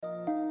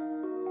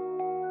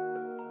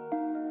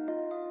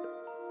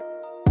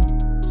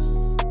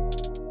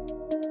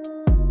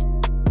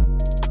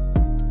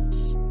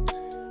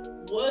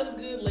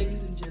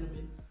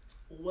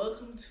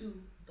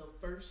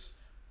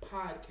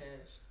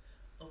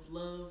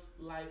love,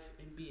 life,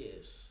 and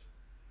BS.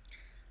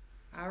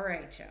 All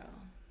right, y'all.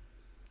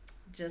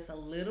 Just a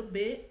little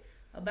bit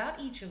about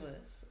each of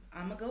us.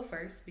 I'm going to go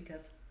first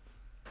because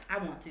I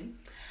want to.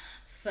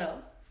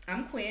 So,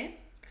 I'm Quinn.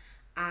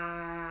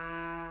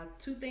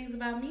 Two things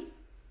about me.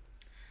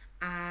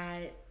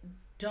 I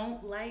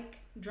don't like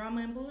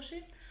drama and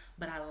bullshit,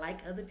 but I like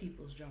other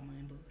people's drama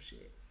and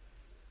bullshit.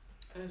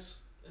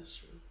 That's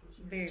true. That's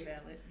very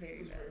valid.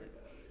 Very valid.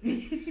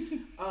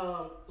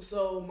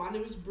 So my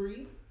name is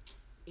Bree,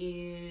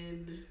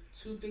 and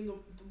two things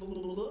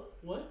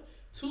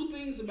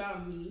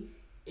about me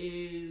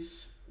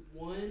is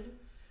one,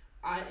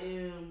 I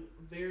am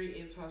very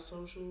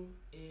antisocial,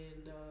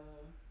 and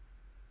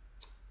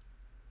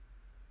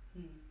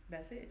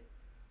that's it.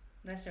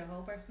 That's your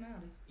whole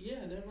personality.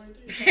 Yeah, that right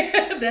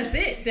there. That's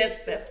it.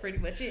 That's pretty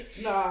much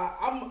it. Nah,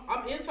 I'm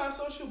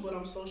antisocial, but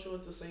I'm social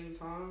at the same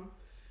time.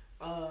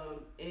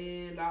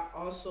 And I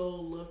also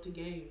love to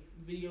game.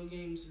 Video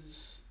games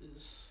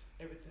is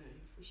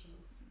everything for sure.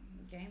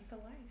 Game for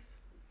life.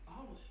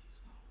 Always.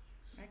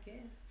 I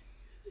guess.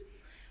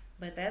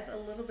 But that's a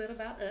little bit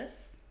about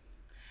us.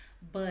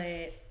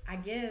 But I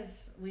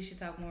guess we should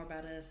talk more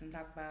about us and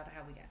talk about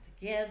how we got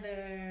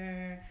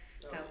together,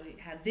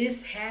 how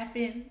this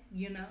happened,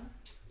 you know.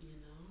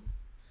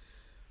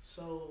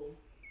 So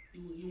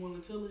you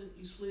want to tell it?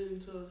 You slid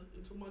into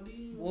my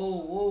DMs.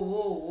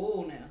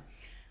 Whoa now.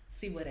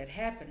 See what had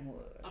happened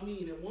was. I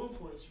mean, at one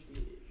point you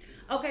did.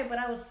 Okay, but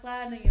I was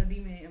sliding in your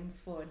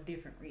DMs for a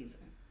different reason.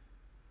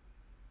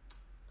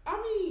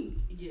 I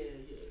mean, yeah.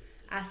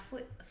 I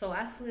slid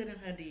in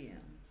her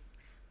DMs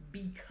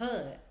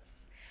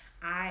because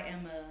I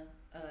am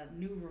a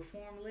new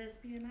reformed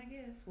lesbian, I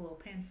guess. Well,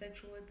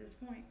 pansexual at this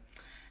point.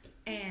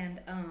 And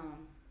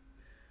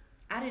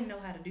I didn't know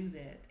how to do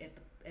that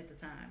at the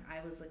time. I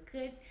was a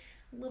good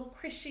little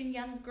Christian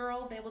young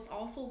girl that was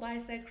also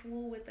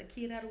bisexual with a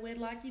kid out of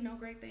wedlock,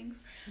 great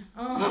things.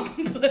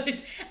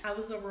 But I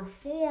was a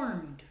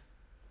reformed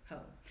hoe.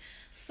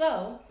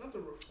 So not the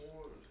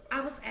reformed.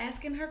 I was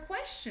asking her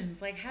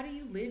questions like, how do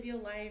you live your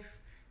life,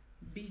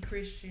 be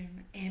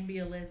Christian and be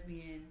a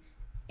lesbian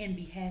and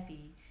be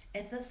happy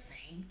at the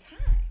same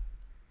time?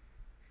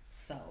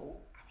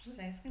 So I was just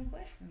asking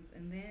questions,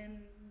 and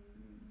then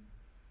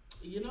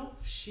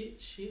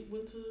shit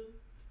went to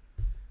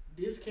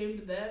this, came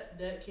to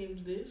that came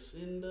to this,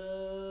 and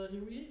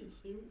here he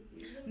is. Here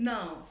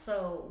no,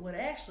 so what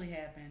actually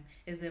happened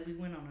is that we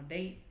went on a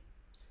date,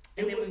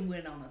 and then we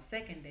went on a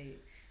second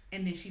date,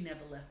 and then she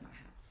never left my house.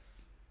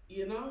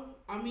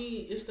 I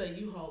mean, it's that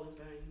Uhauling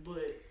thing,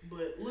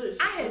 but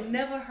listen. I had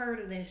never heard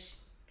of that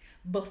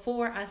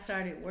before I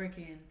started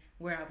working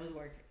where I was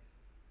working.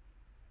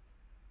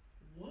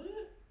 What?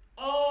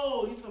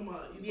 Oh, you talking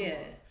about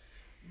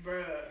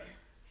bruh.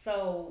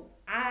 So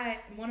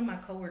one of my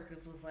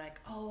coworkers was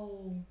like,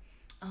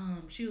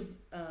 she was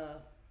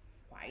a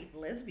white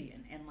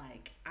lesbian, and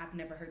like I've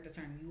never heard the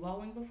term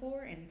Uhauling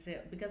before,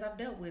 because I've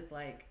dealt with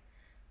like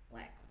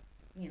black,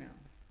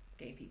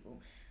 gay people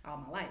all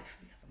my life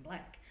because I'm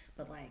black,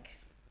 but like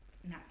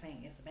not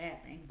saying it's a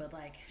bad thing, but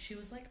like she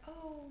was like,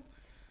 oh,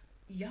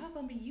 y'all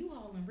gonna be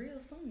Uhauling real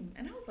soon,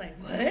 and I was like,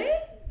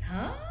 what?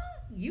 Huh?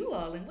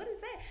 Uhauling? What is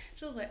that?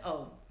 She was like,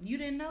 oh, you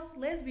didn't know?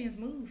 Lesbians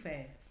move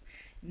fast.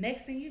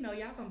 Next thing you know,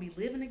 y'all gonna be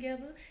living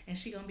together, and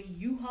she gonna be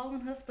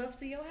Uhauling her stuff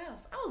to your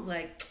house. I was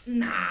like,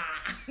 nah.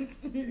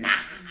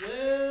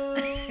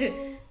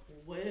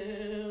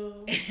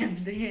 Well. And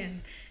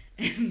then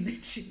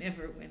she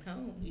never went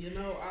home.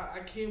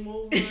 I came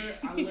over.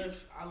 I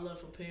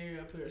left a pair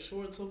of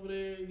shorts over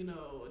there.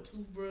 A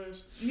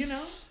toothbrush. A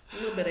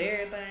little bit of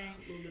everything.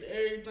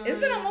 It's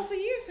been almost a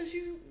year since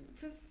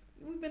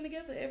we've been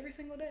together every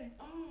single day.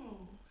 Oh,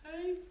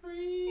 hey,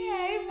 free.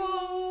 Hey,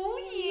 boo.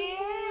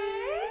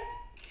 Yeah.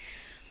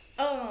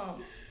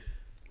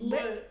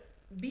 But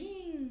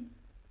being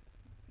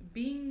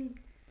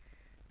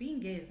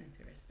gay is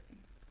interesting.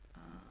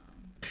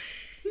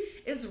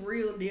 It's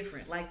real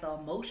different. Like the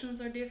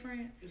emotions are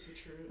different. It's a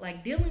truth.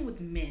 Like dealing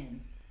with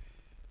men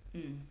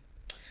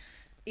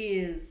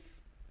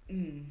is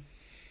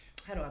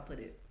how do I put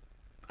it?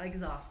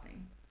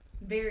 Exhausting.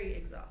 Very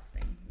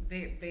exhausting.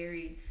 Very,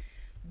 very,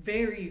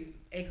 very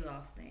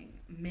exhausting.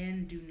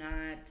 Men do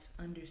not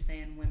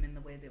understand women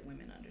the way that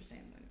women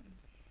understand women.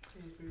 That's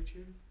very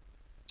true.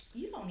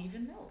 You don't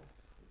even know.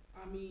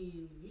 I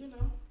mean,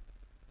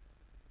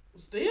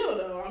 Still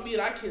though, I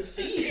mean, I can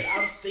see it.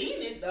 I've seen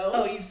it though.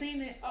 Oh, you've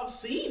seen it? I've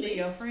seen it.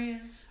 Your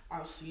friends?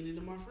 I've seen it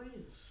in my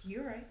friends.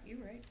 You're right.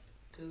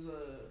 Cause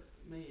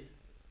man,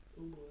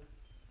 oh boy.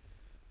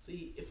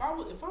 See, if I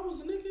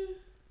was a nigga,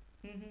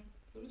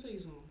 let me tell you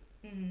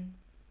something.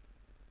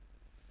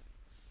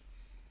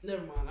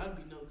 Never mind, I'd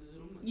be no good.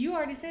 I'm not. You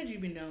already said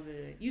you'd be no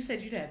good. You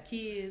said you'd have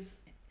kids.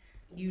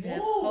 You'd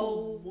have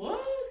hoes. What?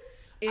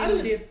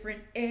 In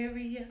different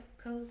area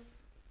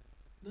codes.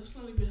 That's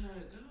not even how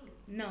it goes.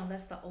 No,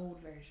 that's the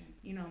old version.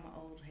 I'm an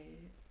old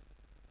head.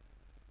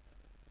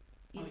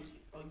 You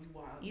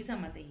wild. You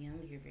talking about the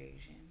younger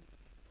version.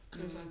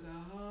 Cause I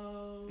got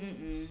hoes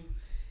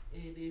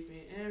in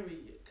different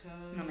area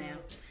codes. No, ma'am.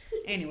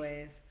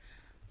 Anyways,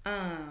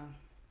 Um,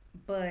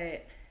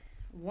 but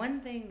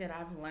one thing that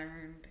I've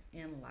learned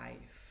in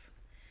life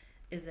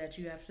is that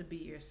you have to be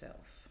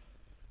yourself.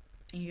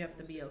 And you have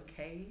to be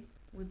okay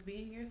with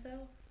being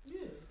yourself.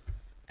 Yeah.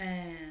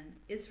 And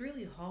it's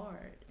really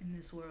hard in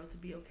this world to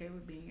be okay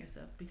with being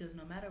yourself because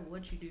no matter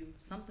what you do,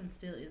 something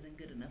still isn't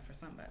good enough for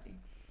somebody.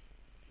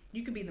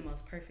 You could be the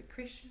most perfect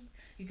Christian,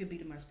 you could be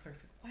the most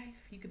perfect wife,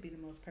 you could be the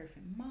most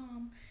perfect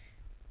mom,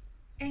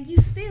 and you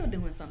still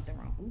doing something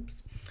wrong.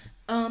 Oops.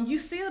 You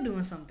still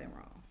doing something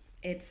wrong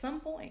at some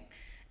point.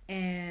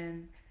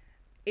 And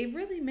it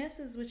really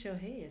messes with your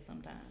head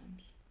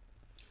sometimes.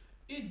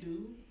 It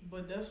do,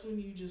 but that's when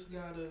you just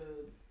gotta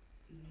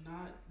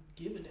not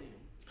give a damn.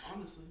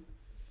 Honestly,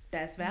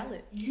 That's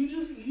valid. you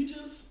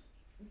just,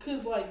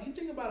 cause like you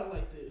think about it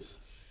like this.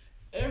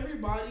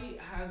 Everybody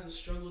has a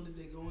struggle that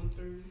they're going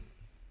through,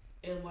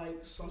 and like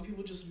some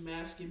people just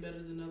mask it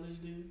better than others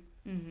do,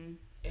 Mm-hmm.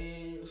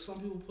 and some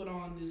people put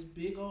on this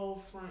big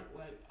old front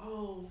like,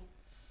 oh,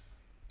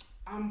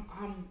 I'm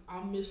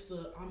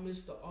Mr.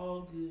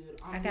 All Good.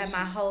 I got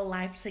my whole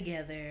life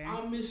together.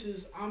 I'm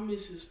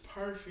Mrs.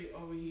 Perfect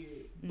over here.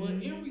 But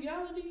Mm-hmm. in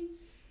reality,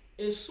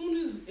 as soon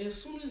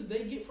as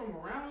they get from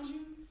around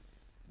you,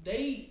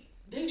 they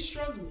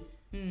struggling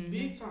Mm-hmm.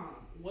 big time.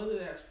 Whether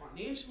that's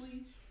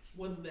financially,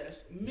 whether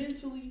that's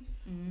mentally,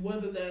 Mm-hmm.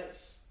 whether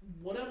that's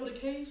whatever the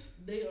case,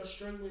 they are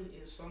struggling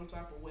in some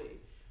type of way.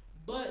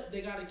 But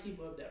they gotta keep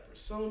up that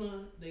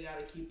persona. They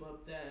gotta keep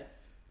up that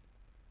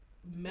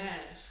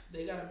mask.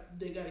 They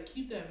gotta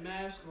keep that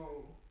mask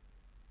on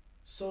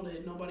so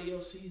that nobody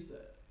else sees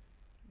that.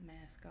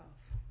 Mask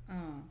off.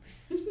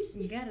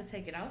 You gotta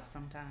take it off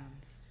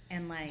sometimes.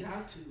 And like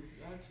Got to.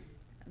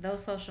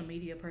 those social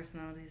media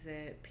personalities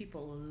that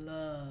people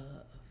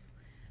love,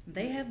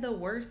 they have the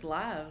worst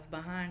lives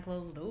behind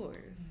closed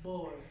doors.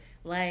 Boy.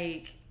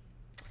 Like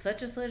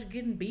such and such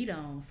getting beat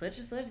on, such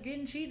and such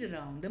getting cheated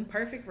on. Them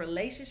perfect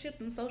relationship,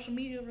 them social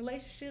media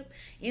relationship,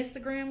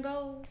 Instagram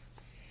goals.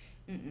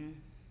 Mm-mm.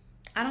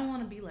 I don't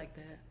want to be like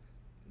that.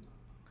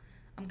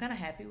 I'm kind of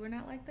happy we're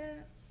not like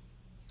that.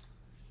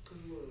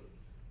 Cause look,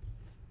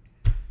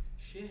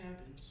 shit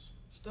happens.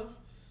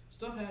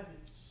 Stuff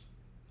happens.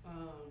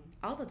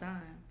 All the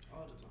time.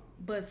 All the time.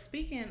 But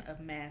speaking of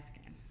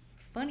masking,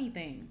 funny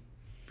thing,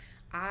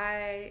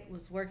 I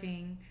was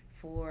working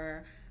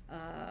for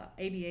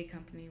ABA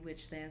company,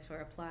 which stands for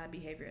Applied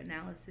Behavior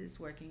Analysis,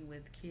 working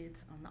with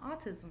kids on the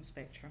autism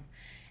spectrum.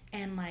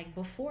 And like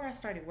before I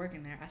started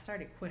working there, I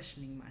started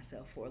questioning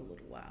myself for a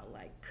little while.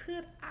 Like,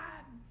 could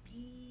I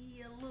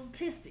be a little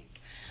autistic?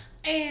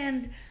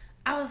 And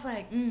I was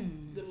like,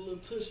 Get a little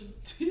touch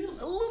of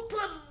tism. a little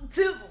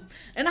autism.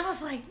 And I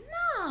was like,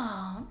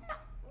 no,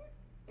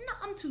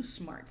 I'm too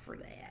smart for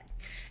that.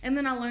 And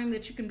then I learned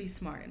that you can be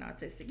smart and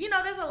autistic. You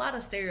know, there's a lot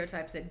of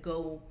stereotypes that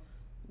go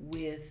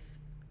with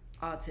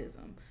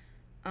autism.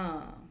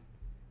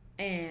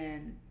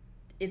 And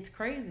it's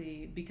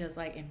crazy because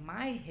like in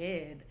my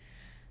head,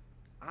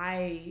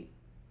 I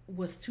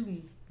was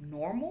too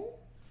normal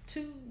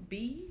to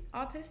be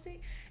autistic.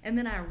 And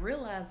then I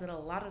realized that a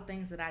lot of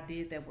things that I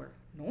did that were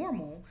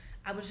normal,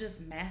 I was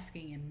just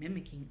masking and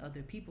mimicking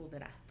other people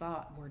that I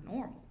thought were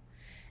normal.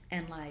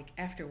 And like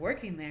after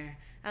working there,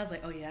 I was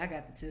like, oh yeah, I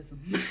got the tism.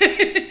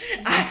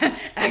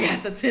 I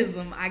got the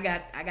tism. I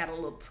got a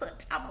little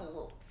touch. I'm a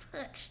little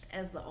touched,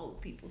 as the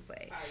old people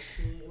say.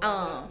 I can't.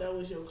 Well, that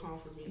was your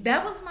confirmation.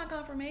 That was my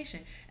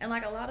confirmation. And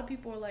like a lot of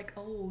people are like,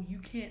 oh, you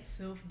can't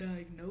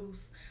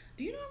self-diagnose.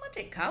 Do you know how much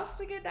it costs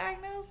to get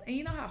diagnosed? And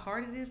you know how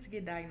hard it is to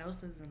get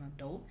diagnosed as an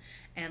adult?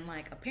 And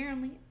like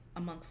apparently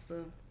amongst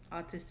the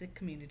autistic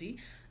community,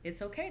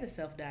 it's okay to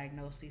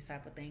self-diagnose these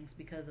type of things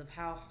because of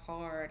how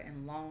hard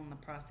and long the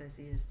process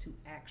is to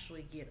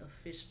actually get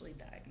officially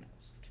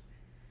diagnosed.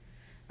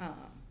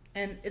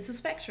 And it's a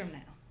spectrum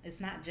now. It's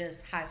not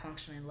just high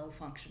functioning, low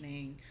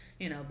functioning.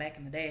 You know, back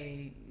in the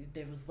day,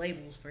 there was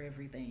labels for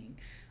everything.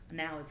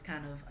 Now it's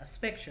kind of a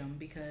spectrum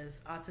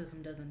because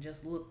autism doesn't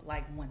just look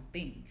like one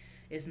thing.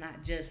 It's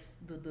not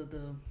just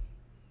the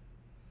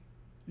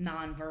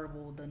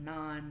non-verbal,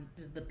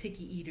 the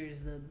picky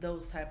eaters,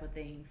 those type of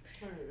things.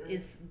 Right.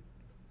 It's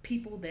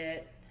people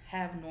that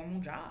have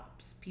normal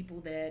jobs,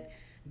 people that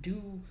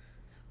do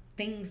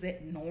things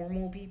that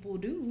normal people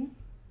do,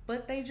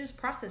 but they just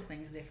process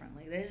things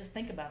differently. They just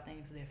think about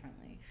things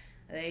differently.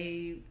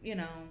 They,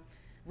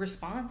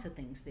 respond to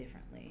things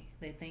differently.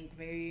 They think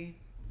very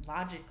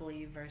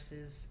logically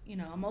versus,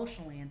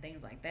 emotionally and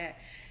things like that.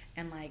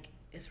 And like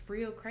it's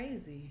real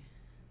crazy.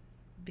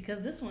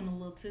 Because this one a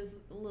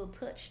little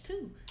touch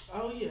too.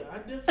 Oh yeah, I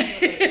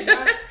definitely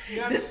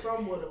got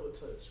somewhat of a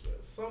touch,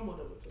 but somewhat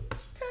of a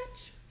touch.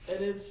 Touch.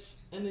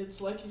 And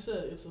it's like you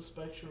said, it's a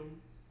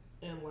spectrum,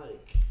 and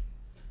like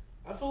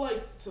I feel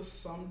like to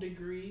some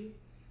degree,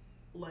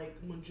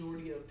 like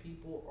majority of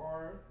people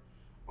are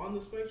on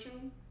the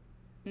spectrum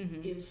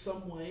in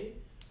some way,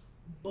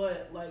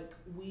 but like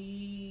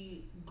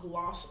we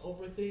gloss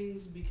over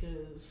things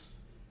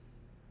because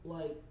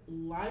like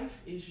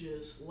life be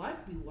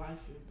lifing,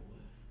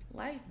 boy.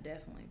 Life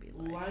definitely be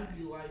life. Life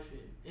be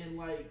lifing, and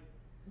like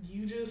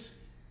you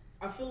just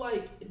I feel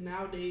like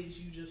nowadays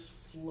you just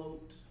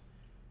float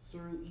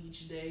through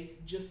each day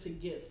just to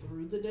get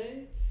through the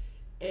day,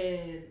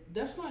 and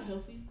that's not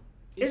healthy.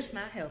 It's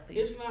not healthy.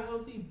 It's not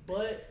healthy,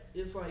 but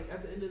it's like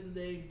at the end of the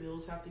day,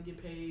 bills have to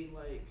get paid.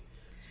 Like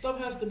stuff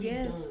has to be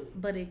done.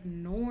 But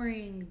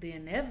ignoring the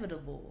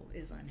inevitable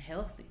is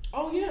unhealthy.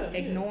 Oh yeah.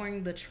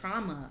 Ignoring the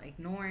trauma,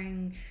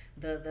 ignoring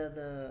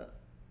the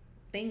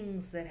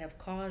things that have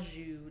caused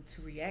you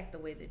to react the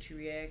way that you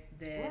react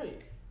that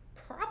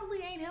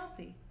probably ain't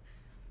healthy.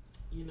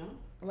 You know?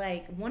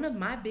 Like, one of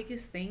my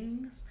biggest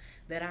things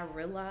that I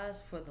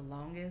realized for the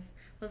longest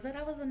was that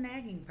I was a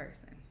nagging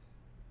person.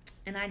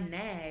 And I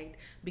nagged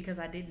because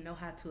I didn't know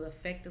how to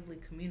effectively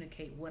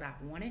communicate what I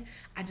wanted.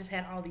 I just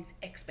had all these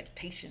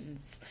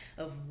expectations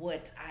of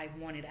what I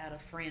wanted out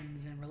of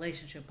friends and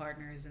relationship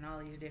partners and all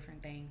these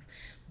different things.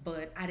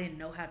 But I didn't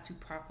know how to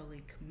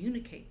properly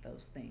communicate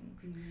those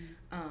things.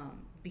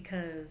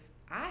 Because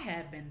I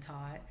have been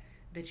taught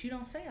that you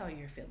don't say all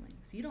your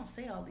feelings. You don't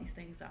say all these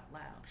things out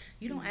loud.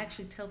 You don't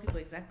actually tell people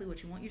exactly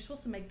what you want. You're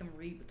supposed to make them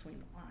read between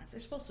the lines. They're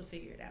supposed to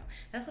figure it out.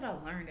 That's what I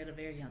learned at a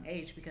very young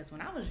age, because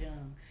when I was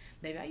young,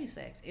 baby, I used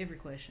to ask every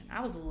question.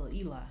 I was a little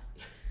Eli.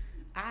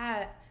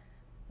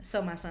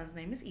 So my son's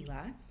name is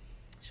Eli,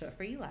 short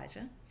for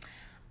Elijah.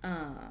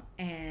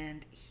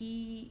 And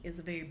he is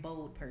a very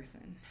bold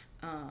person.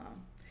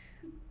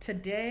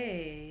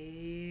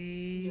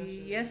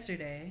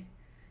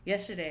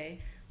 Yesterday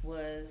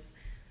was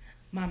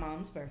my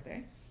mom's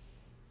birthday,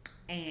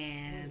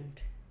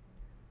 and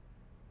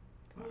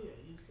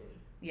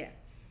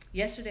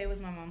yesterday was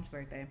my mom's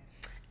birthday,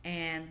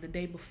 and the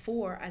day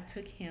before I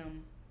took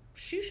him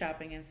shoe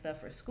shopping and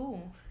stuff for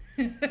school.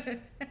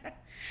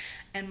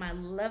 And my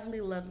lovely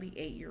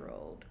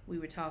 8-year-old, we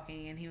were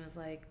talking, and he was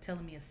like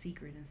telling me a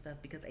secret and stuff,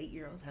 because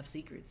 8-year-olds have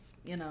secrets,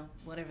 you know,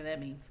 whatever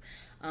that means.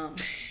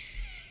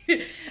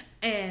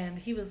 And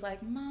he was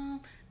like,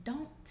 Mom,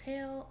 don't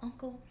tell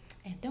Uncle,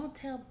 and don't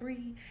tell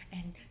Bree,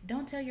 and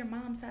don't tell your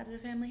mom's side of the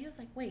family. He was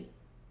like, wait,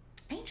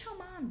 ain't your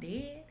mom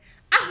dead?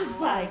 I was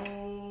like,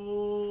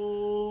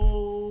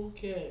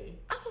 okay.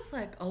 I was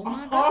like, oh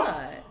my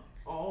God,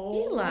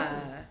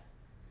 Eli.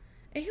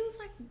 And he was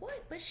like,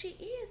 what? But she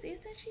is,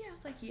 isn't she? I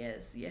was like,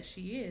 yes,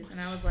 she is. And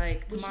I was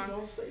like, tomorrow. But you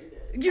don't say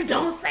that. You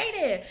don't say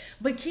that.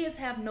 But kids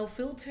have no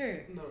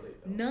filter. No, they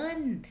don't.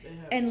 None.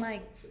 And no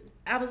like, filter.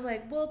 I was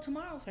like, well,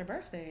 tomorrow's her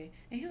birthday.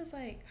 And he was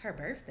like, her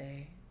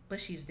birthday? But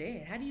she's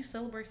dead. How do you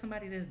celebrate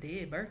somebody that's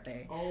dead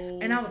birthday?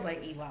 And I was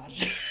like,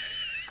 Elijah.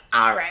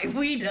 All right,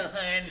 we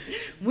done.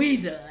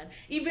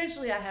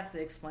 Eventually I have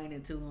to explain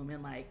it to him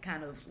and like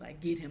kind of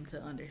like get him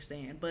to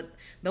understand. But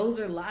those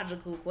are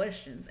logical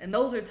questions, and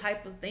those are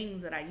type of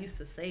things that I used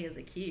to say as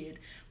a kid,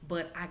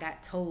 but I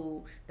got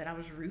told that I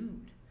was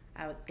rude.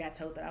 I got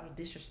told that I was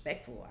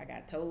disrespectful. I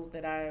got told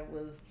that I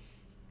was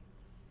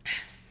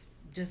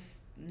just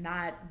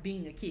not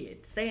being a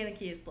kid. Stay in a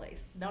kid's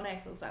place. Don't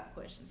ask those type of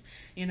questions.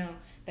 You know,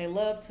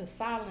 adults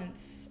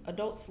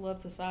love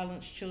to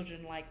silence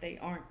children like they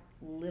aren't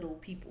little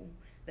people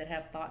that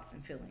have thoughts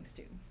and feelings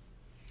too.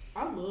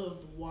 I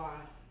loved why.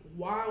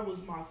 Why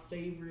was my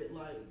favorite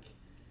like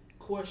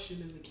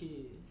question as a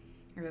kid.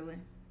 Really?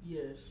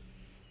 Yes.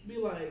 Be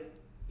like,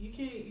 you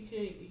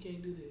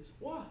can't do this.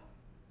 Why?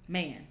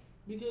 Man.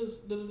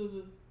 Because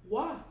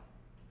why?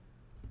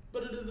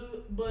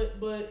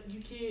 But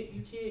you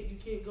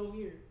can't go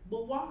here.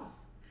 But why?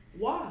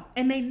 Why?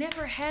 And they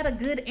never had a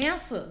good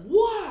answer.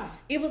 Why?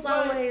 It was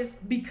always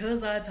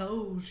because I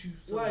told you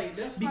so. Like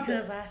that's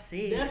because I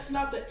said. That's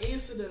not the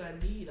answer that I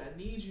need. I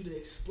need you to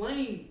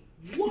explain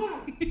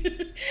why.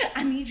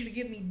 I need you to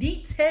give me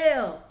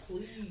details,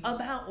 please,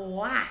 about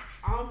why.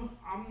 I'm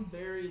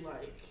very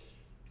like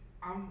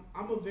I'm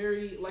a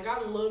very like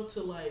I love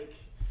to like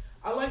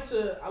I like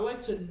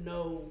to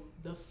know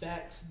the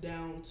facts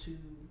down to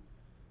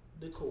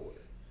the core.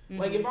 Mm-hmm.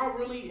 Like if I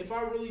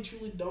really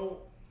truly don't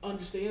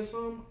understand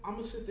something, I'm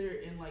gonna sit there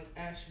and like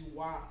ask you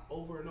why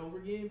over and over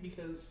again,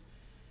 because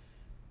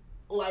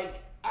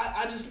like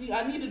I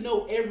need to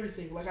know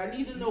everything. Like I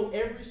need to know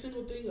every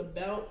single thing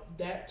about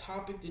that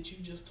topic that you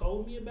just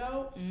told me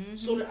about, mm-hmm.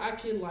 so that I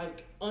can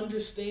like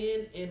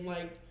understand and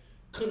like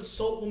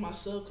consult with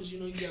myself, because you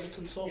know you gotta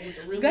consult with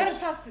the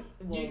realists.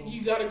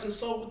 You gotta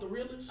consult with the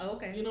realists. Oh,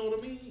 okay. You know what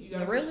I mean? You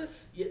gotta the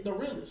realists? Yeah, the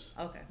realists.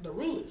 Okay. The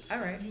realists. All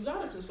right. You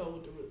gotta consult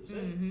with the realists.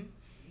 Mm-hmm.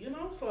 You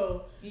know,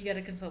 so you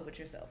gotta consult with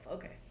yourself.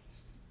 Okay.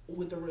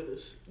 With the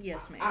realists.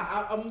 Yes, ma'am.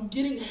 I'm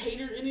getting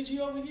hater energy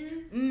over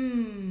here.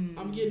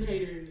 I'm getting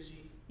hater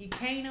energy. You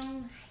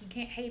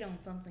can't hate on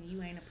something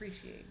you ain't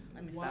appreciating.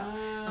 Let me stop.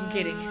 I'm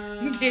kidding.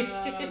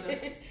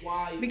 That's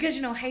why. Because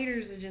you know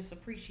haters are just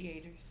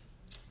appreciators.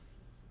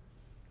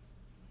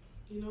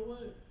 You know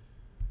what?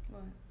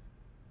 What?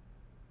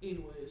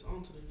 Anyways,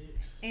 on to the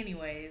next.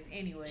 Anyways.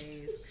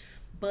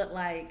 But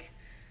like,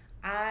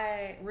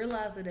 I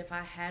realized that if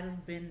I had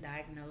have been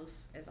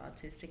diagnosed as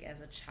autistic as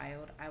a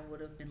child, I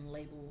would have been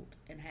labeled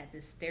and had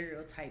this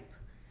stereotype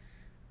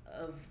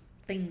of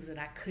things that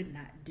I could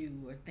not do,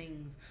 or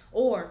things,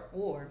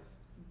 or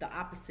the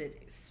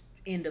opposite,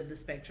 end of the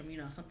spectrum, you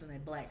know, something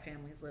that black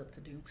families love to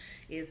do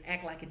is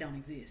act like it don't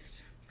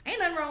exist. Ain't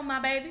nothing wrong with my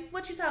baby.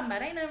 What you talking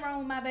about? Ain't nothing wrong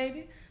with my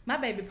baby. My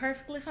baby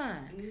perfectly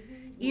fine.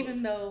 Mm-hmm.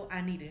 Even though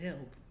I needed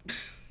help.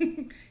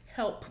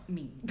 Help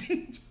me.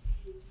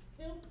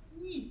 Help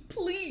me.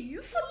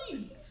 Please.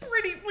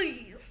 Pretty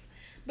please.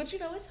 But you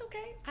know, it's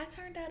okay. I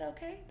turned out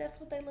okay. That's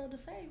what they love to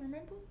say,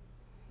 remember?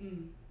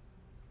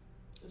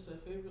 That's their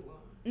favorite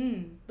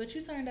line. But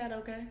you turned out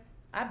okay.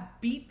 I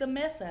beat the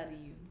mess out of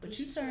you. But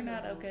you turned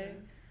out okay.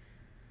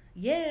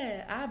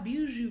 Yeah, I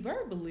abused you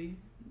verbally.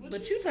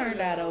 But you turned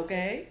out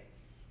okay.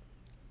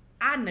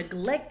 I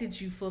neglected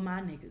you for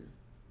my nigga.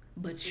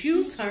 But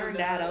you turned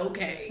out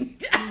okay.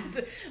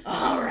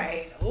 All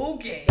right,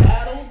 okay.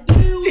 That'll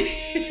do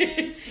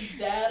it.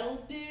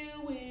 That'll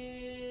do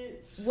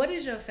it. What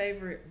is your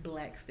favorite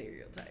black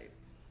stereotype?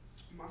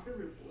 My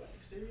favorite black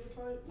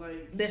stereotype?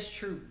 Like, that's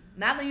true.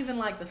 Not even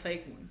like the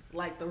fake ones.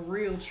 Like the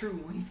real true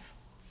ones.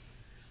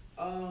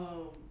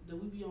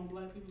 Did we be on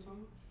black people's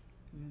time?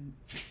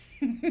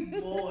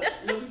 Boy,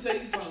 let me tell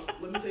you something.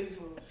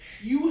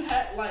 You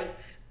had like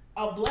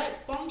a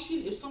black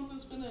function. If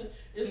something's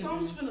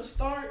finna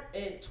start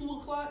at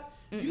 2:00,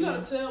 you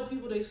gotta tell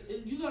people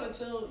you gotta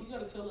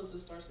tell us it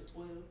starts at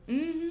 12.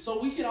 So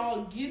we can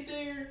all get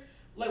there.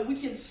 Like we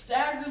can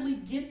staggeringly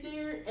get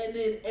there, and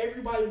then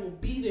everybody will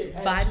be there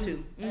at by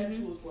 2 at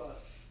 2:00.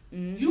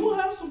 You will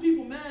have some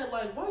people mad.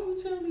 Like, why you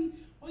tell me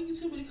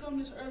to come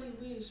this early and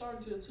we ain't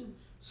starting till 2?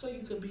 So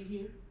you could be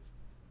here.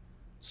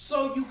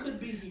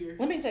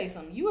 Let me tell you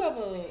something. You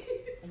ever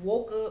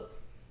woke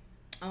up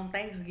on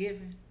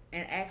Thanksgiving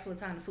and asked what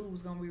time the food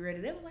was gonna be ready?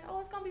 They was like, oh,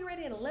 it's gonna be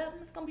ready at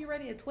 11. It's gonna be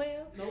ready at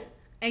 12. Nope.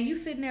 And you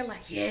sitting there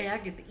like, yeah,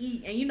 I get to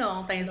eat. And you know,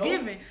 on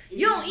Thanksgiving,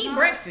 you don't eat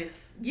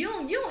breakfast. You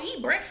don't eat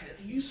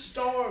breakfast. You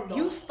starved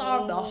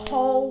the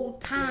whole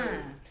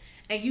time.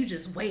 And you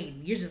just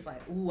waiting. You're just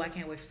like, ooh, I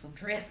can't wait for some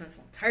dressing,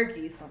 some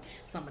turkey, some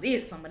of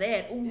this, some of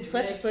that. Ooh, and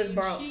such and such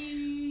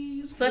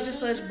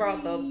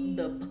brought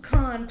the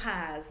pecan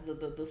pies,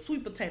 the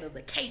sweet potato,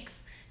 the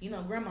cakes. You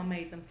know, grandma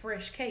made them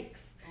fresh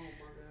cakes. Oh my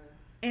God.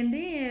 And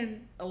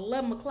then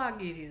 11 o'clock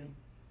get here.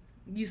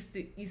 You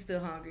still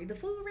hungry? The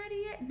food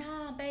ready yet?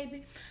 Nah,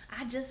 baby.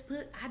 I just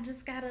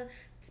gotta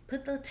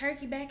put the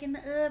turkey back in the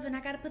oven.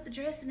 I gotta put the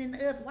dressing in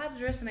the oven. Why the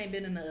dressing ain't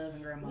been in the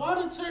oven, Grandma?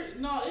 Why the turkey?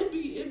 No, it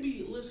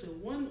be.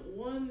 Listen,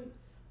 one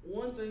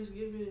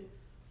Thanksgiving,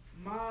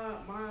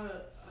 I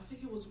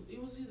think it was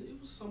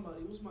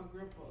somebody. It was my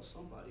grandpa or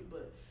somebody,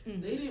 but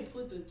they didn't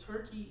put the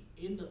turkey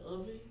in the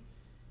oven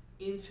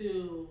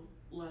until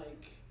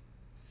like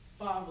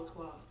 5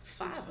 o'clock,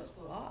 6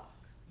 o'clock.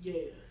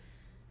 Yeah.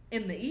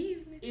 In the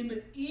evening? In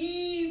the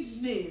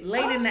evening.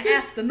 Late in the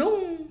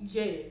afternoon?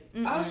 Yeah.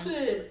 I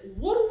said,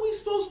 what are we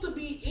supposed to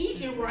be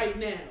eating right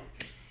now?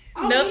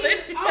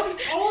 Nothing.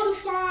 All the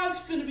sides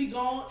finna be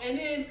gone, and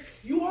then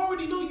you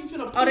already know you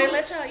finna. Oh, they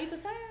let y'all eat the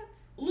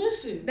sides?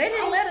 Listen, they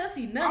didn't let us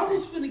eat nothing. I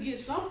was finna get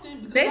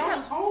something because I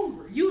was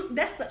hungry.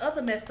 That's the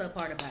other messed up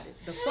part about it.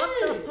 The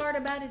fucked up part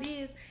about it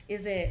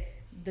is that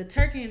the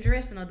turkey and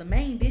dressing or the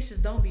main dishes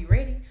don't be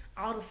ready.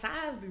 All the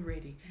sides be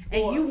ready.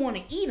 And you want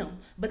to eat them.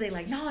 But they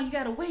like, no, you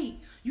got to wait.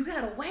 And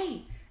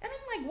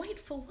I'm like, wait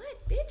for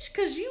what, bitch?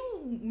 Because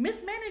you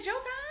mismanage your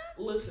time?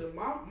 Listen,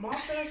 my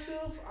fast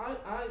self,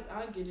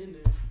 I get in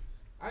there.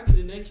 I get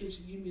in that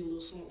kitchen, give me a little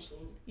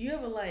something. You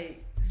ever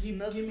like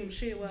snuck some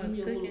shit while I was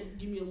cooking?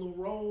 Give me a little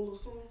roll or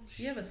something.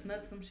 You ever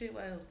snuck some shit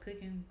while I was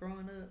cooking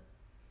growing up?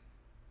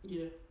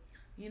 Yeah.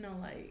 You know,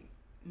 like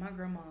my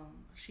grandma,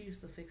 she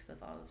used to fix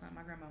stuff all the time.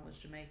 My grandma was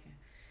Jamaican.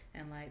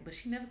 And like, but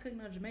she never cooked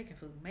no Jamaican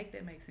food. Make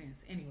that make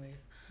sense.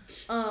 Anyways,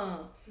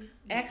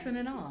 accent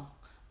and all.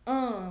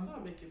 I'll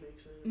make it make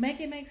sense.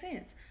 Make it make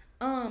sense.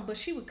 But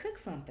she would cook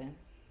something,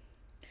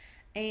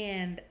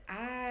 and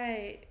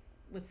I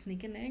would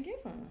sneak in there and get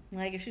some.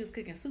 Like if she was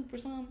cooking soup or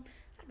something,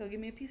 I'd go get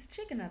me a piece of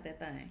chicken out that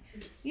thing.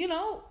 You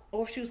know,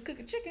 or if she was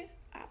cooking chicken,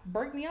 I'd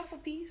break me off a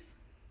piece.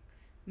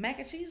 Mac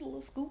and cheese, a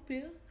little scoop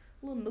here,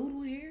 a little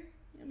noodle here.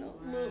 You know,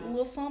 a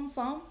little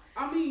something.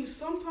 I mean,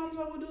 sometimes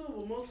I would do it,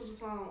 but most of the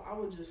time I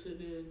would just sit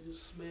there and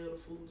just smell the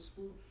food, the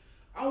spoon.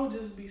 I would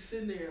just be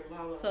sitting there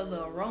and la. So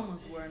the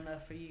aromas were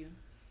enough for you.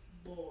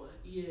 Boy,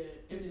 yeah.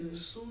 And then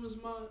as soon as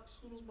my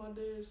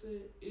dad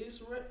said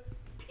it's ready,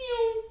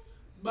 pew.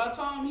 By the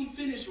time he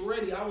finished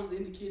ready, I was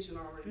in the kitchen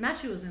already.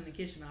 Not you was in the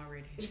kitchen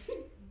already.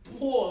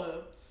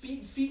 Boy,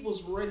 feet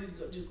was ready to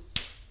go. Just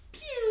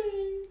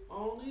pew,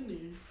 all in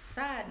there.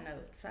 Side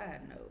note.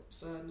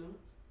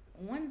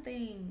 One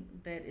thing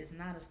that is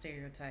not a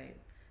stereotype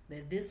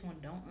that this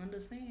one don't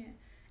understand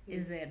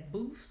is that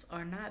booths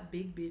are not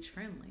big bitch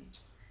friendly.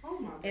 Oh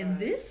my God. And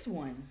this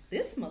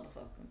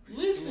motherfucker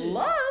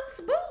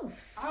loves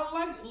booths. I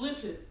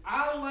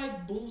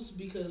like booths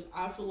because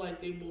I feel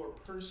like they're more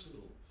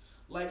personal.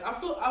 Like I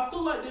feel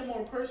like they're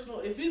more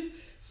personal. If it's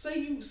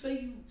say it's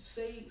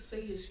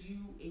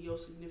you and your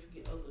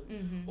significant other,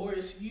 or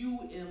it's you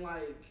and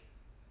like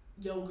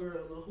your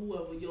girl or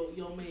whoever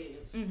your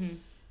man's, and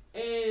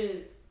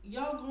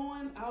y'all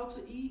going out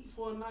to eat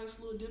for a nice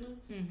little dinner.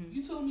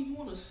 You telling me you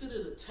want to sit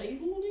at a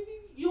table,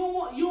 nigga? You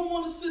don't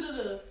want to sit at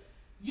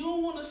You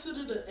don't want to sit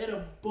at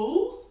a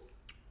booth?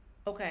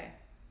 Okay,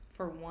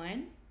 for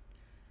one,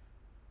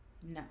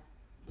 no.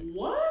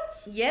 What?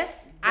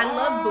 Yes, I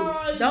love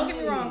booths. Don't get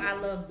me wrong, I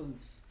love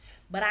booths.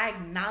 But I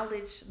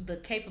acknowledge the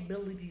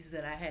capabilities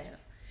that I have.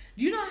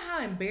 Do you know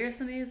how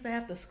embarrassing it is to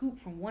have to scoop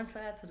from one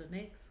side to the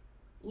next?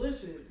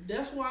 Listen,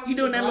 that's why you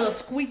doing that little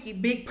squeaky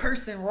big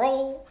person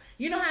roll.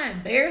 You know how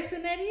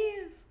embarrassing that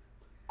is?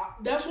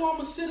 That's why I'm going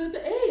to sit at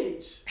the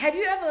edge. Have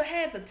you ever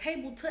had the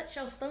table touch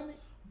your stomach?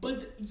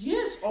 But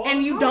yes, all the time.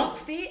 And you don't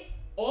fit?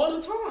 All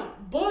the time.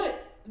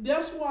 But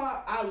that's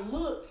why I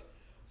look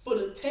for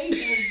the tables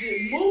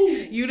that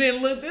move. You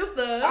didn't look this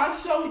time. I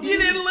showed you. You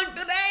didn't look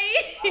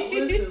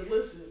today.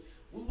 Listen.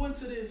 We went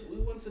to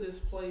this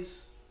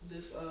place.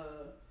 This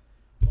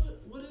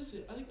what is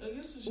it? I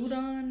guess it's just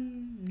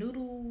udon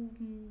noodle.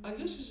 I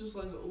guess it's just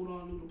like an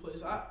udon noodle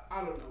place. I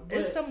don't know. But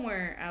it's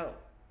somewhere out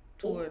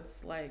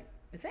towards like,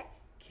 is that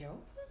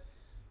Carrollton?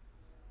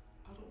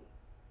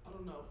 I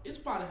don't know. It's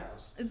by the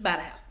house. It's by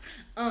the house.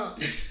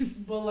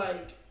 But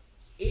like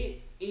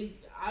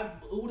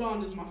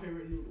udon is my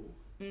favorite noodle.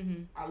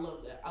 Mm-hmm. I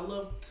love that. I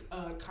love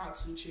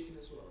katsu chicken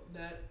as well.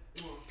 That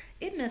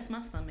it messed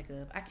my stomach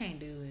up. I can't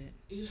do it.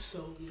 It's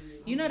so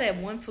good. You know that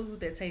one food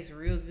that tastes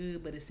real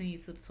good, but it sends you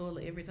to the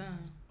toilet every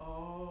time?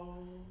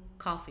 Oh.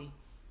 Coffee.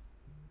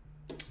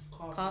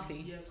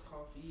 Coffee. Yes,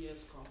 coffee.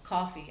 Yes, coffee.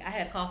 Coffee. I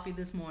had coffee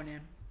this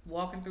morning,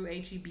 walking through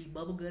HEB,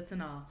 bubble guts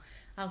and all.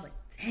 I was like,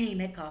 dang,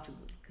 that coffee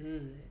was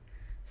good.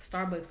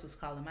 Starbucks was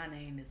calling my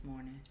name this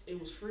morning. It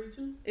was free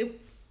too?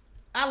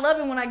 I love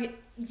it when I get,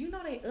 you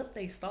know they up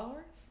their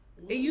stars?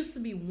 What? It used to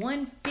be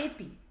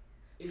 $150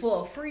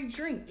 for a free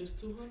drink. It's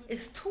 $200?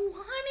 It's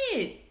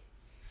 $200.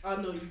 I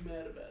know you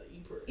mad about it.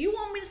 You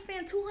want me to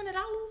spend $200?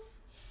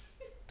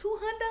 $200?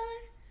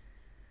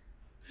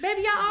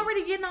 Baby, y'all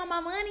already getting all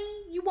my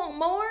money. You want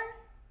more?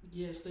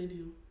 Yes, they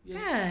do.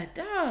 Yes, God,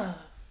 duh.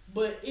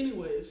 But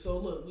anyway, so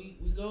look, we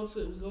go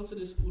to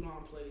this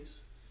udon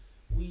place.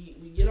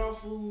 We get our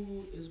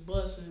food. It's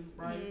busting,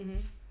 right? Mm-hmm.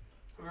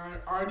 All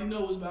right, I already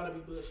know it's about to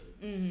be busting.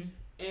 Mm-hmm.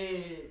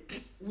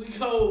 And we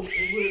go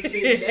and we're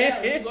sitting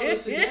down. We're gonna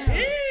sit down.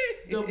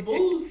 The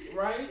booth,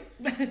 right?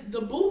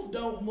 The booth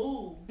don't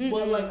move,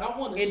 but like I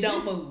want to. It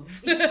don't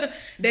move. That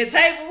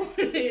table,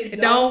 it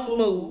don't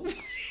move.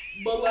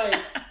 But like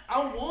I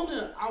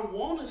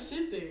wanna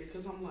sit there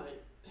because I'm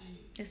like, hey,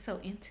 it's so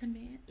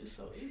intimate. It's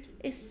so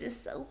intimate. It's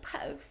just so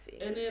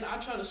perfect. And then I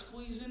try to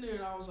squeeze in there,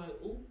 and I was like,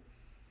 ooh.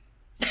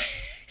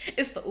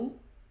 It's the ooh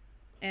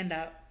and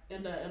out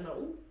and the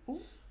ooh.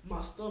 Ooh.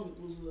 My stomach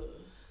was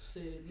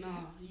said, nah,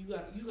 you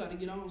got to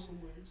get on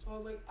somewhere. So I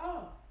was like,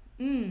 oh,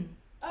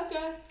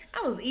 okay.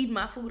 I was eating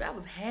my food. I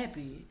was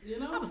happy. You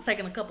know, I was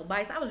taking a couple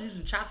bites. I was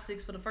using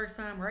chopsticks for the first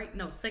time, right?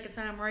 No, second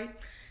time, right? And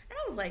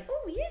I was like,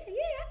 oh yeah,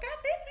 I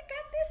got this.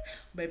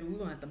 Baby, we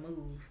gonna have to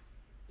move.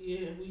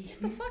 Yeah,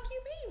 What the fuck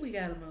you mean we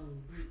gotta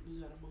move? We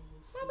gotta move.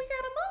 Why we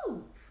gotta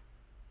move?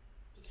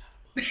 We gotta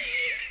move.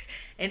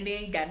 And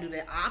then you gotta do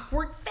that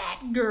awkward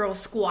fat girl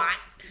squat.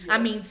 Yeah. I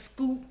mean,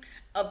 scoot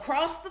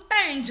across the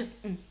thing,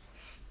 just.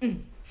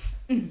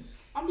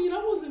 I mean,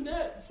 I wasn't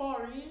that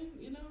far in,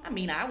 you know. I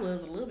mean, I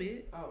was a little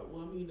bit. Oh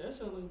well, I mean, that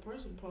sounds like a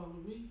personal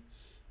problem to me.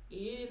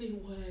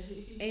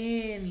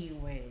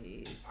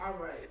 Anyways. All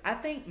right. I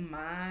think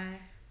my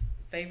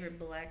favorite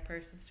black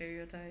person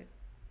stereotype.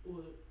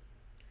 What?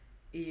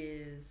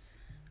 Is,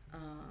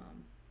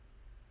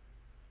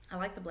 I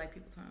like the black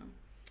people term.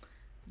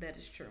 That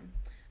is true.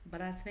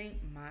 But I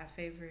think my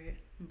favorite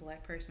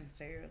black person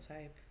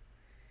stereotype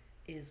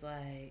is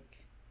like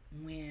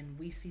when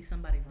we see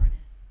somebody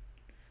running,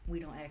 we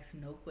don't ask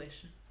no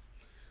questions.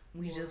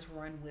 We just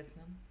run with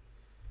them.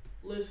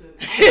 Listen,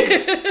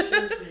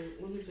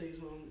 let me tell you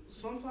something.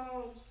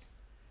 Sometimes,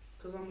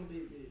 because I'm a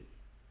big bitch,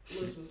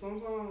 listen,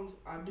 sometimes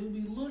I do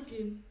be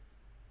looking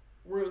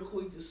real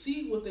quick to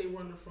see what they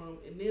running from,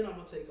 and then I'm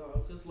going to take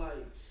off. Because,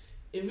 like,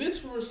 if it's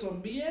for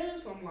some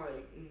BS, I'm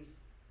like,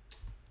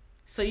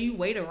 So you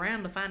wait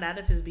around to find out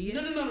if it's BS?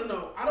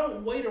 No. I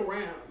don't wait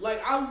around.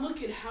 Like, I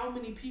look at how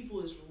many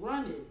people is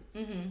running.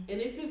 Mm-hmm.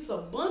 And if it's a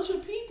bunch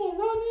of people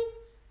running,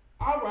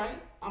 all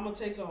right, I'm going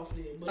to take off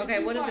then. But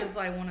okay, what if it's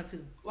like one or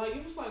two? Like,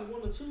 if it's like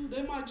one or two,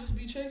 they might just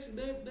be chasing.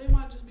 They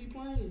might just be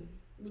playing.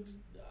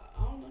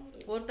 I don't know.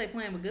 What if they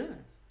playing with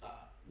guns?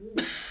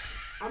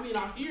 I mean,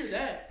 I hear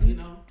that, you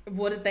know.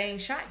 What if they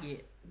ain't shot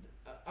yet?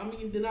 I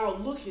mean, then I'll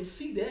look and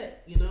see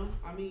that, you know.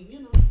 I mean, you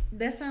know.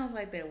 That sounds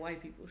like that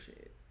white people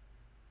shit.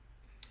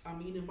 I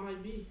mean, it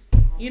might be.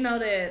 You know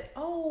that,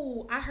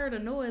 I heard a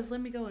noise, let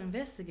me go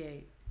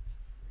investigate.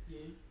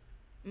 Yeah.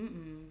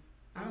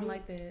 I don't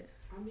like that.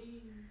 I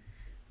mean.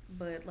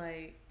 But,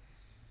 like,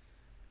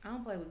 I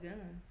don't play with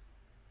guns.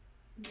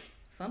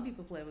 Some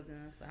people play with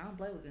guns, but I don't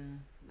play with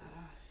guns. Not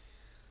I.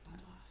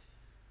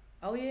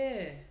 Oh,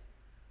 yeah.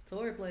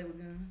 Tory played with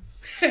guns.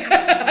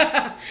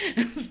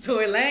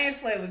 Tory Lanez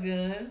played with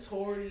guns.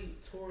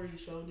 Tory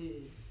sure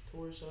did.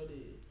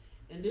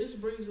 And this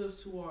brings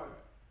us to our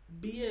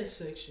BS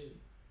section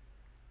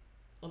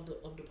of the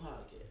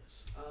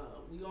podcast.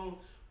 We're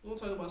gonna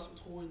talk about some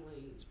Tory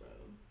Lanez, bro.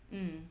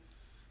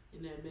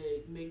 and that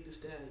Meg the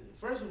Stallion.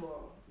 First of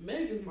all,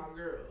 Meg is my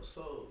girl,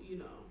 so you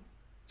know.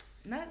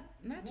 Not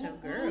your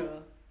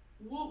girl.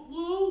 Whoop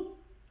whoop.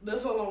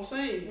 That's all I'm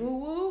saying. Woo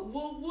woo.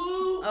 Whoop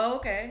whoop. Oh,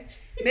 okay.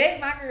 Meg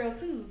my girl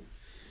too.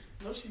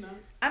 No, she not.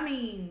 I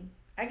mean,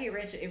 I get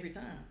ratchet every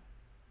time.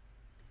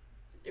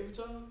 Every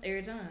time.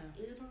 Every time.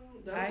 Every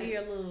time.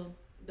 Hear a little.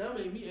 That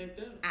made me act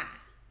up.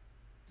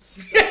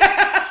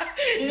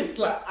 It's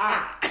like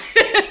I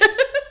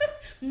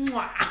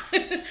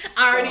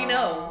already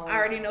know. I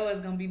already know it's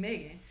gonna be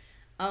Megan.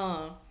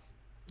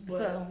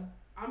 So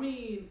I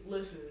mean,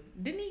 listen.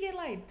 Didn't he get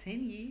like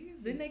 10 years?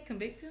 Didn't they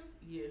convict him?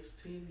 Yes,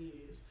 10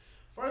 years.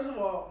 First of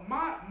all,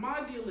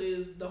 my deal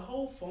is the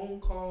whole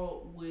phone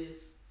call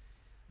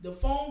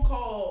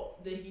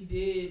that he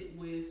did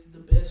with the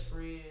best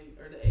friend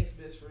or the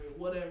ex-best friend,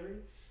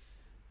 whatever.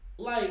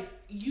 Like,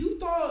 you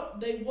thought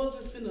they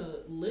wasn't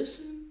finna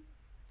listen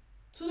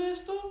to that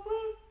stuff,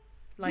 bro?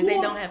 Like, they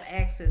don't have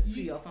access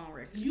to your phone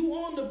records. You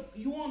on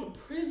the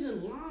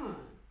prison line,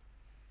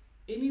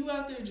 and you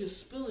out there just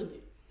spilling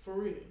it for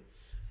real.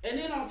 And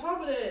then on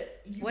top of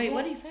that, what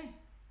did he say?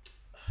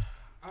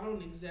 I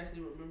don't exactly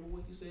remember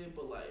what he said,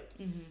 but like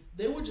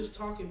they were just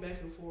talking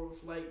back and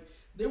forth. Like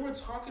they were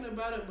talking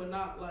about it, but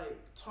not like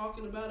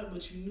talking about it,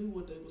 but you knew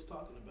what they was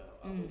talking about.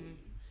 I believe.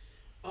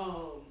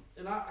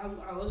 And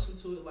I listened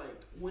to it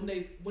like when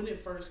it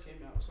first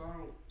came out, so I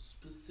don't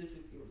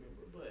specifically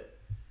remember, but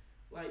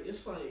like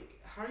it's like,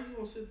 how are you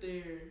gonna sit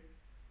there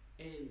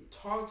and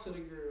talk to the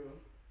girl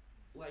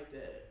like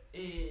that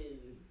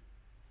and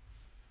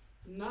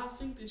not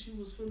think that you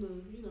was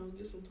finna,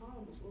 get some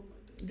time or something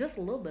like that? Just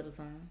a little bit of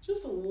time.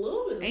 Just a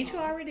little bit of Ain't time.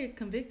 you already a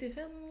convicted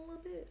felon a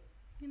little bit?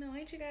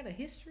 Ain't you got a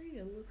history,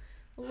 a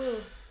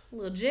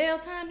little jail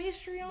time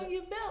history on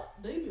your belt?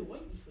 They been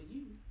waiting for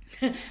you.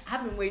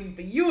 I've been waiting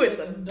for you at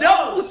the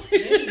door.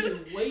 They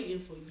been waiting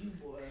for you,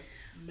 boy.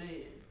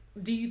 Man.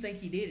 Do you think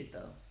he did it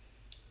though?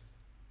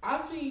 I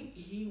think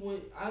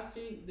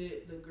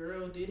that the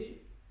girl did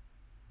it,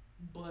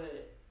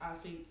 but I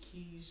think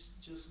he's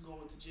just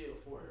going to jail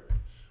for her.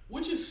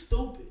 Which is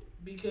stupid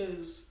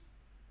because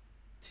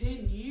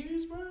 10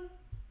 years, bro?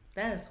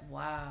 That's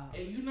wild.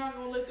 And you're not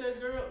gonna let that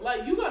girl,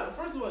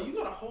 first of all, you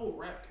got a whole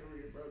rap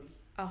career, Brody.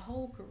 A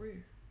whole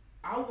career.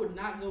 I would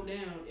not go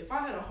down. If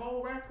I had a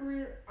whole rap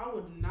career, I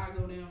would not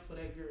go down for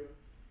that girl.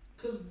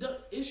 Cause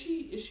is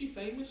she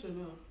famous or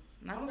no?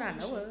 Not that I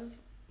know of.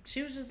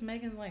 She was just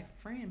Megan's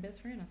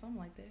best friend or something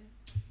like that.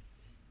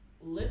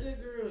 Let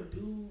that girl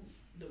do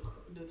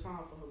the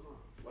time for her crime.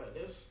 Like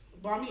that's.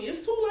 But I mean,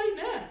 it's too late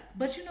now.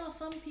 But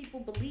some people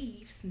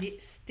believe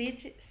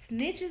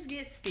snitches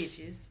get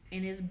stitches,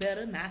 and it's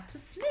better not to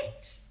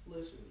snitch.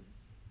 Listen.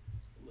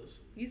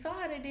 You saw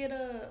how they did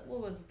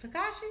what was it,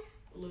 Tekashi?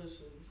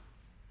 Listen.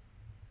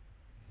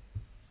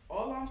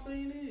 All I'm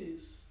saying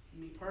is,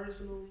 me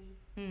personally,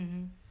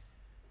 I'm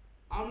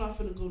not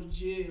finna go to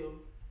jail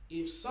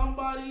if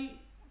somebody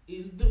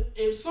did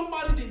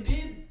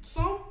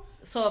something.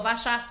 So if I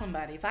shot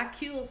somebody, if I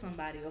killed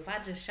somebody, or if I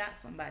just shot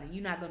somebody,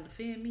 you not gonna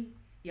defend me?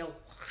 Your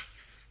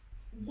wife.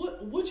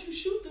 What you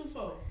shoot them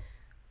for?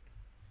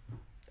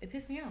 It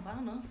pissed me off. I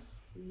don't know.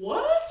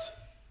 What?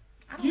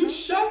 You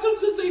shot them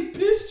because they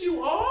pissed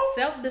you off?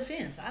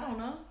 Self-defense. I don't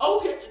know.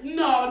 Okay.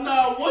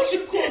 No. What's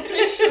your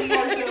quotation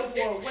mark there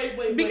for?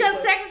 Wait.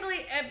 Because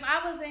technically, if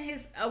I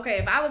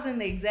was in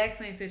the exact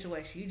same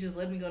situation, you just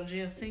let me go to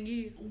jail for 10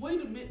 years.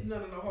 Wait a minute. No.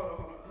 Hold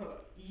on.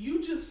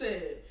 You just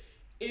said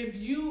if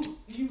you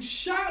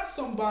shot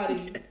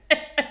somebody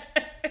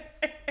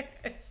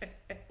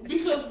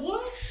because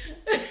what?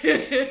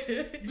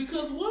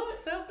 Because what?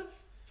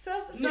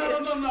 Self-defense. No.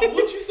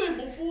 What you said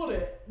before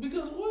that?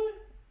 Because what?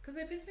 Because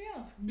they pissed me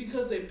off.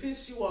 Because they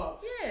pissed you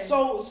off. Yeah.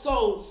 So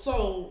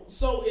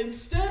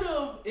instead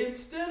of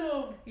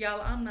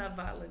y'all, I'm not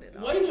violent at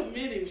all. Wait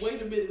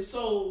a minute.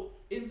 So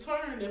in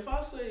turn, if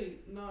I say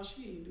nah,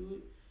 she ain't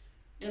do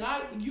it,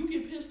 and you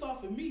get pissed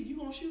off at me, you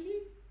gonna shoot me?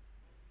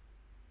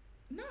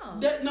 No.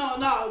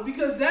 No,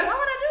 because that's. Why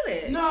would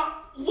I do that? No,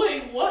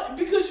 wait, what?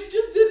 Because you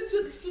just did it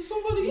to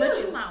somebody else.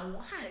 But you my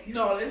wife.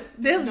 No, that's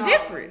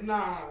different.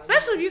 Nah.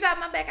 Especially if you got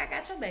my back, I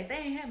got your back. They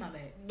ain't had my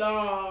back.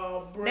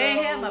 Nah, bro. They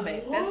ain't had my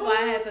back. What? That's why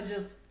I had to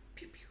just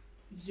pew pew.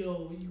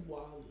 Yo, you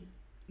wildin'.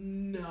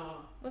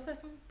 Nah. What's that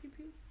song? Pew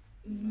pew.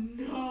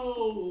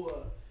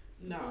 No.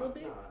 Nah. A little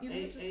bit.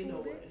 Ain't no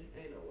way.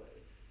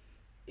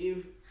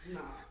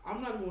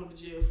 I'm not going to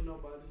jail for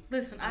nobody.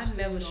 Listen, I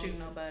never shoot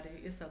nobody.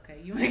 It's okay.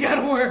 You ain't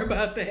gotta worry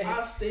about that.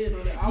 I stand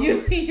on that.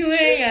 You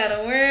ain't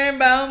gotta worry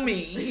about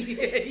me.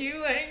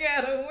 You ain't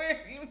gotta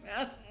worry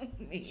about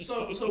me.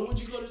 So would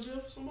you go to jail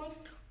for somebody?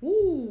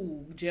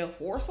 Ooh, jail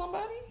for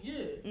somebody?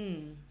 Yeah.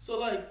 So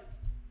like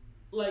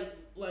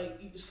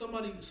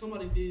somebody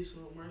did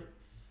something, right?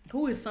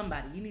 Who is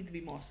somebody? You need to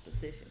be more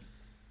specific.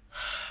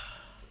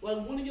 Like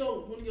one of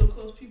your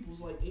close people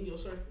is like in your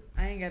circle.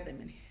 I ain't got that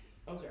many.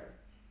 Okay.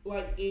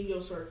 Like in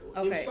your circle.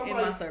 Okay, in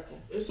my circle.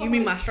 You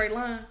mean my straight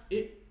line?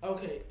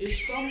 If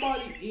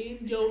somebody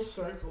in your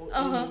circle,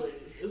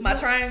 anyways, my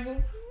triangle.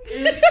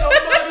 If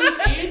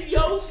somebody in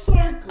your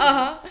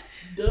circle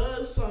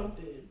does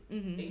something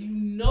Mm-hmm. and you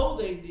know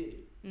they did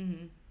it,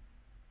 Mm-hmm.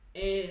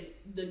 and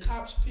the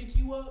cops pick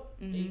you up,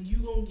 Mm-hmm. and you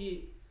gonna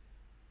get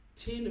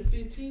 10 to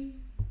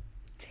 15,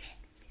 10,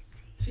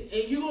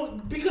 and you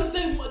gonna because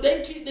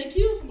they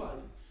killed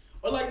somebody,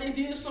 or like they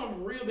did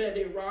something real bad.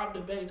 They robbed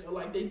a bank, or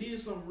like they did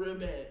something real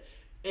bad,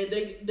 and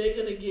they're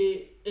gonna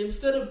get,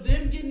 instead of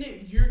them getting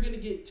it, you're gonna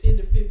get 10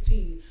 to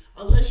 15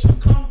 unless you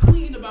come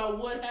clean about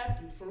what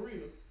happened for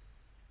real.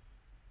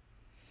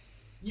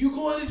 You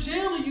going to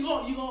jail, or you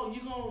going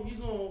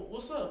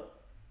what's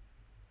up?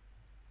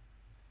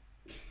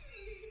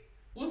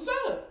 What's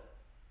up?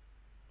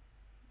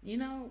 You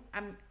know,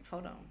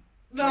 hold on.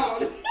 No.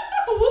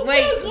 What's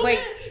Wait, up? Go wait.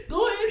 ahead.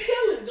 Go ahead and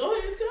tell it. Go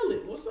ahead and tell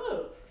it. What's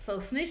up? So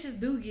snitches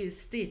do get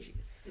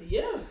stitches.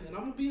 Yeah, and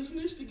I'm gonna be a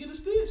snitch to get a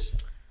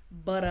stitch.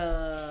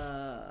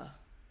 But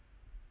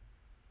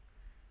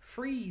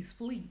freeze,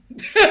 flee.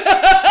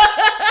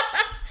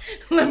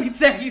 Let me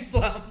tell you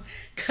something.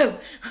 Cause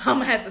I'm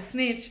gonna have to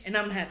snitch and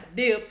I'm gonna have to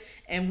dip,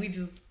 and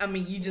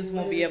you just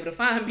won't be able to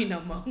find me no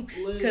more.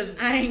 Cause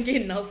I ain't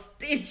getting no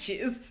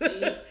stitches.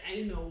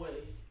 Ain't no way.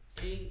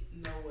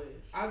 Ain't no way.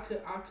 I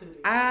couldn't.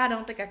 I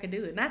don't think I could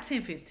do it. Not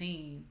 10,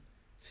 15.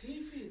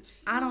 10, 15.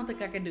 I don't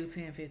think I could do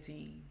 10,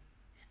 15.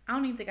 I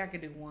don't even think I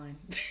could do one.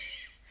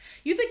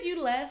 You think you'd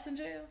last in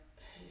jail?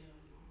 Hell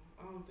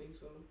no. I don't think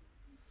so.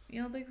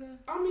 You don't think so?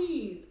 I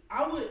mean,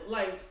 I would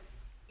like,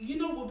 you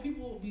know what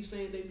people be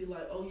saying? They be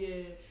like, oh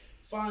yeah,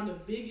 find the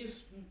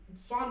biggest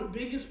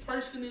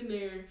person in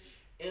there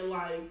and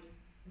like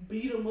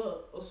beat them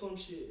up or some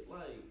shit.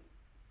 Like,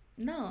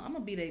 no, I'm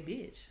gonna be that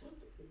bitch.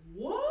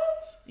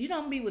 What? You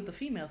don't be with the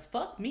females.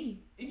 Fuck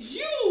me.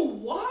 You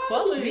wildin'.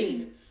 Fuck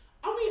me.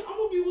 I mean, I'm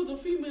gonna be with the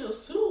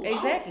females too.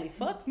 Exactly.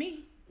 Fuck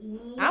me.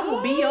 What? I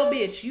will be your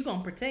bitch. You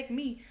gonna protect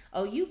me.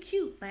 Oh, you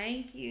cute.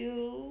 Thank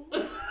you.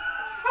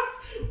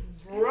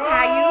 Bro,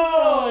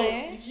 how you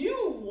doing?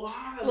 You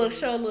wild. Look,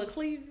 show a little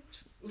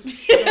cleavage.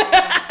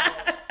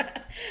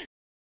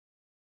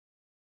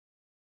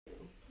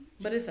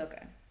 But it's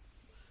okay.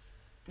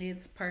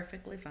 It's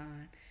perfectly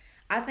fine.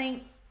 I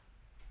think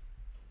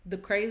the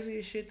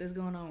craziest shit that's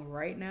going on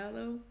right now,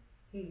 though,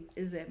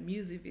 is that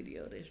music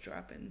video that's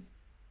dropping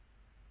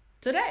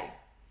today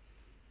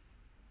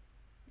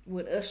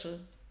with Usher.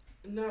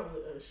 Not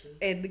with Usher.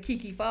 And the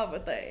Keke Palmer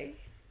thing.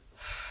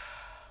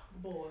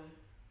 Boy.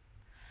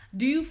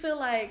 Do you feel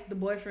like the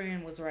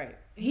boyfriend was right?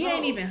 He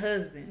ain't even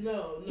husband.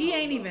 No. He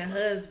ain't even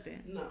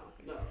husband. No.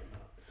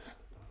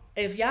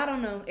 If y'all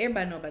don't know,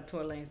 everybody know about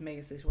Tory Lanez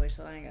Megan situation,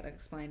 so I ain't gotta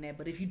explain that.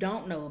 But if you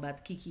don't know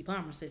about the Keke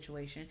Palmer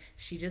situation,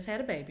 she just had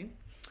a baby,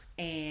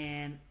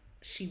 and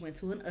she went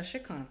to an Usher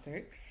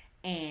concert,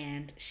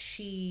 and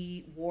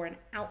she wore an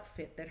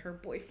outfit that her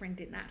boyfriend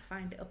did not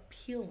find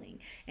appealing,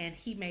 and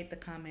he made the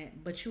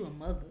comment, "But you a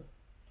mother,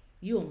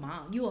 you a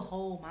mom, you a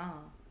whole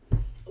mom."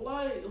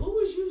 Like, who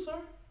is you, sir?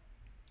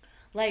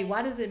 Like,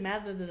 why does it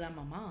matter that I'm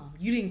a mom?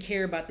 You didn't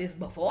care about this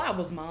before I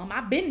was mom.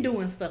 I've been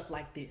doing stuff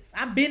like this.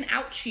 I've been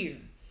out here.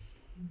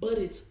 But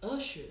it's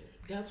Usher.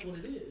 That's what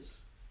it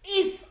is.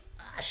 It's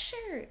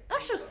Usher.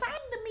 Usher sang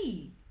to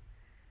me.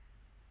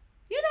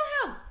 You know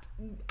how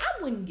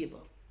I wouldn't give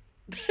up.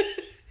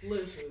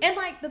 Listen. And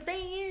like the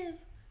thing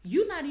is,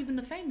 you not even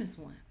the famous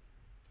one.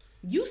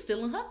 You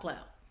still in her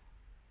cloud.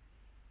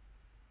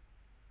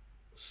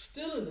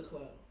 Still in the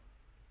cloud.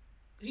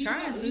 He's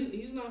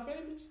not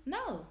famous?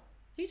 No.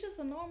 He's just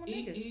a normal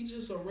nigga. He's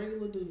just a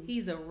regular dude.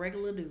 He's a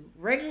regular dude.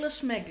 Regular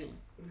schmegular.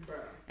 Bruh.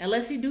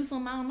 Unless he do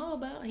something I don't know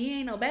about. He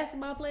ain't no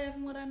basketball player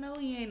from what I know.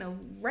 He ain't no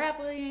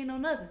rapper. He ain't no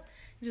nothing.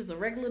 He's just a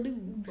regular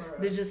dude. Bruh.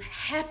 That just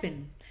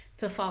happened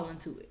to fall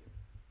into it.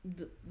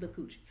 The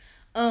coochie.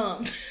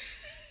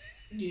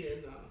 Yeah,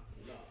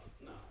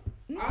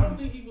 no. I don't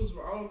think he was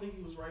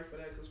right for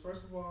that, because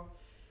first of all,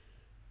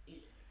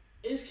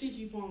 it's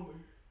Keke Palmer.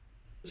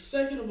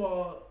 Second of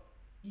all,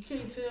 you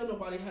can't tell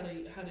nobody how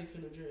they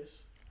finna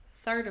dress.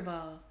 Third of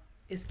all,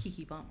 it's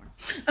Keke Palmer.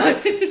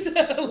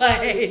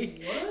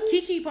 Like, what?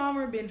 Keke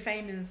Palmer been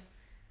famous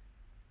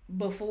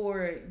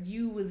before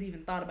you was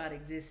even thought about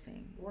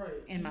existing. Right.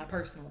 In my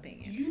personal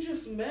opinion. You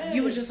just mad.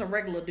 You was just a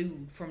regular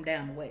dude from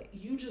down the way.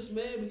 You just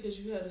mad because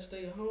you had to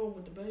stay at home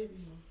with the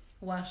baby.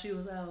 While she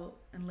was out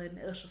and letting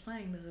Usher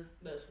sing to her.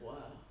 That's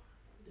wild.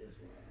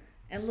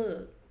 And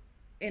look,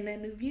 in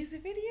that new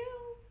music video.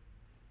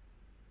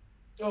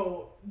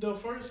 Oh, the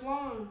first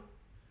line.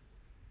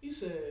 He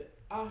said,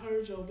 I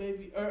heard your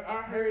baby, or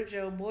I heard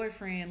your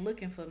boyfriend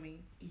looking for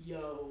me.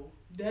 Yo,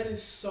 that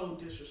is so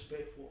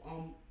disrespectful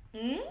on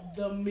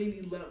the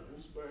many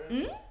levels, bro.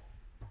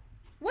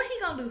 What he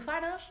gonna do?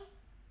 Fight Usher?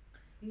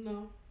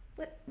 No.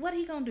 What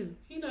he gonna do?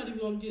 He not even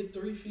gonna get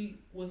 3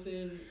 feet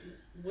within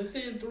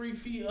 3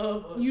 feet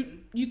of Usher.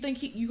 You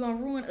think you gonna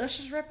ruin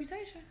Usher's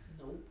reputation?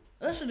 Nope.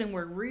 Usher done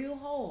work real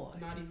hard.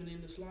 Not even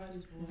in the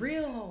slightest, boy.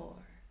 Real hard.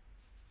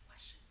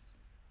 Watch this.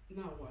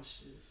 Not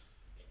watch this.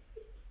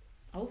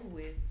 Over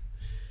with.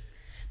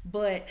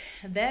 But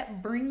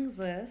that brings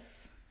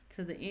us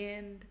to the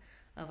end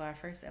of our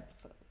first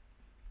episode.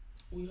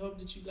 We hope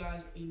that you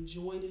guys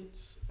enjoyed it.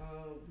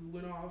 We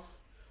went off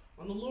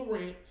on a little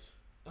rant.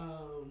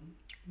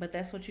 But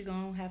that's what you're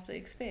gonna have to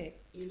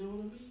expect. You know what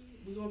I mean?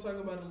 We're gonna talk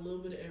about a little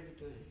bit of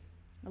everything.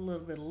 A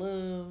little bit of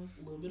love.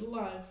 A little bit of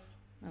life.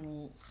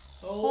 And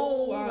a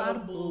whole lot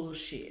of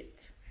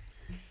bullshit.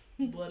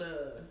 But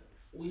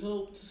we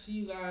hope to see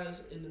you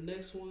guys in the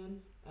next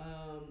one.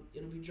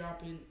 It'll be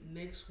dropping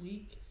next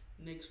week,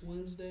 next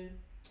Wednesday.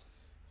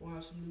 We'll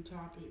have some new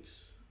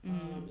topics.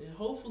 And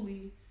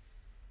hopefully,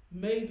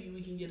 maybe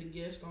we can get a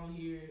guest on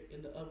here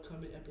in the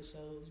upcoming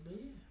episodes. But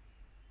yeah.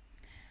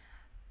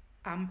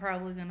 I'm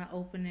probably going to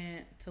open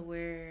it to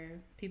where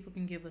people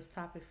can give us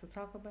topics to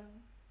talk about.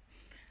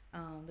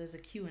 There's a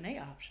Q&A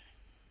option.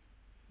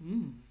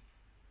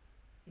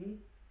 There's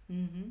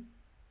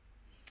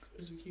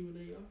a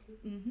Q&A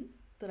option?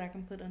 That I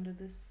can put under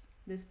this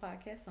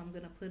podcast. So I'm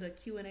going to put a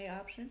Q&A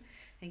option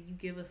and you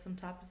give us some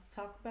topics to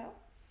talk about.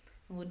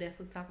 And we'll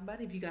definitely talk about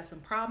it. If you got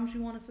some problems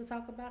you want us to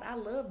talk about, I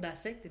love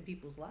dissecting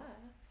people's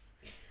lives.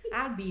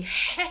 I'd be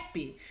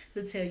happy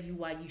to tell you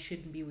why you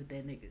shouldn't be with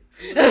that nigga.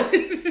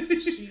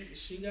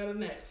 She got a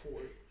knack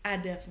for it. I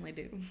definitely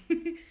do.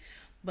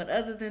 But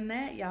other than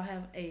that, y'all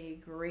have a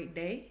great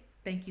day.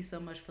 Thank you so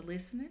much for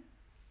listening.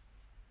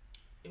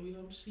 And we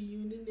hope to see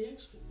you in the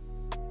next one.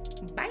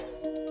 Bye.